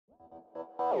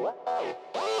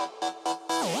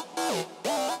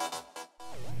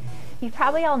You've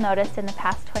probably all noticed in the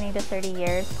past 20 to 30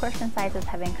 years, portion sizes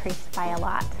have increased by a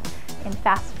lot. In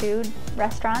fast food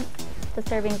restaurants, the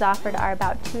servings offered are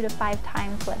about 2 to 5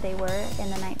 times what they were in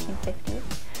the 1950s.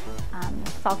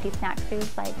 Salty snack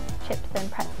foods like chips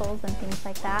and pretzels and things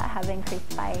like that have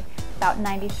increased by about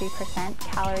 93%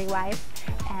 calorie-wise,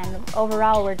 and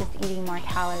overall we're just eating more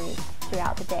calories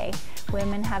throughout the day.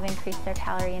 Women have increased their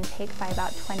calorie intake by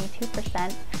about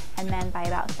 22% and men by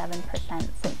about 7%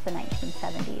 since the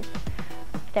 1970s.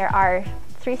 There are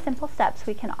 3 simple steps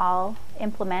we can all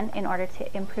implement in order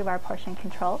to improve our portion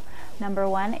control. Number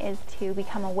 1 is to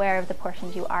become aware of the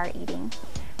portions you are eating.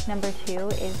 Number 2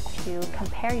 is to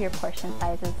compare your portion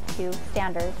sizes to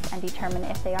standards and determine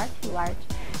if they are too large.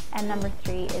 And number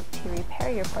 3 is to repair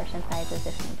your portion sizes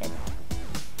if needed.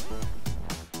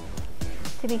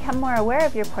 To become more aware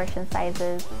of your portion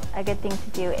sizes, a good thing to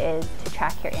do is to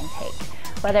track your intake.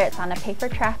 Whether it's on a paper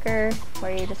tracker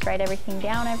where you just write everything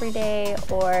down every day,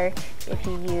 or if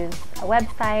you use a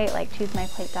website like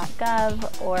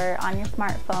choosemyplate.gov, or on your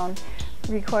smartphone,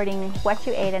 recording what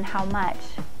you ate and how much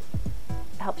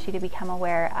helps you to become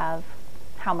aware of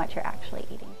how much you're actually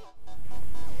eating.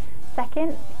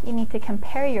 Second, you need to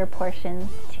compare your portions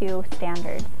to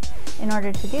standards. In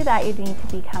order to do that, you need to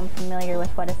become familiar with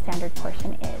what a standard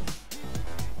portion is.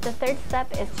 The third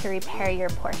step is to repair your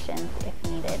portions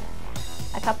if needed.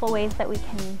 A couple ways that we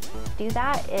can do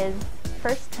that is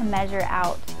first to measure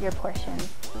out your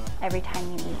portions every time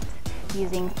you eat.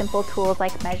 Using simple tools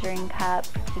like measuring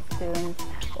cups, teaspoons,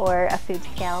 or a food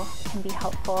scale can be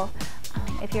helpful.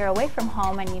 If you're away from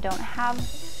home and you don't have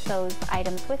those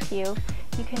items with you,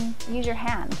 you can use your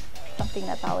hand, something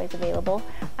that's always available.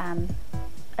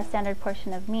 A standard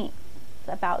portion of meat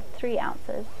is about 3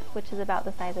 ounces, which is about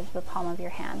the size of the palm of your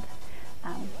hand.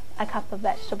 A cup of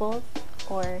vegetables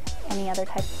or any other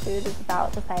type of food is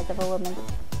about the size of a woman's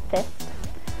fist.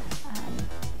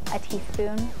 A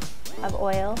teaspoon of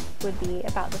oil would be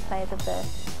about the size of the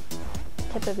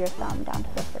tip of your thumb down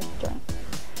to the first joint.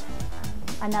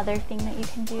 Another thing that you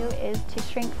can do is to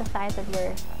shrink the size of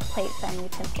your plates and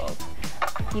utensils.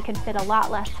 You can fit a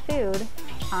lot less food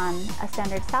on a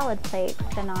standard salad plate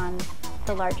than on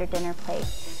the larger dinner plate,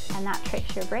 and that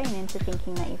tricks your brain into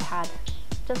thinking that you've had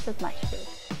just as much food.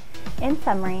 In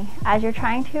summary, as you're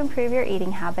trying to improve your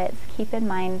eating habits, keep in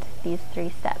mind these 3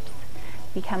 steps.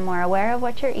 Become more aware of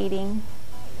what you're eating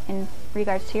in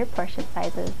regards to your portion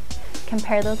sizes,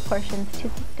 compare those portions to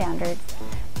the standards,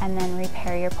 and then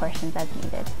repair your portions as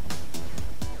needed.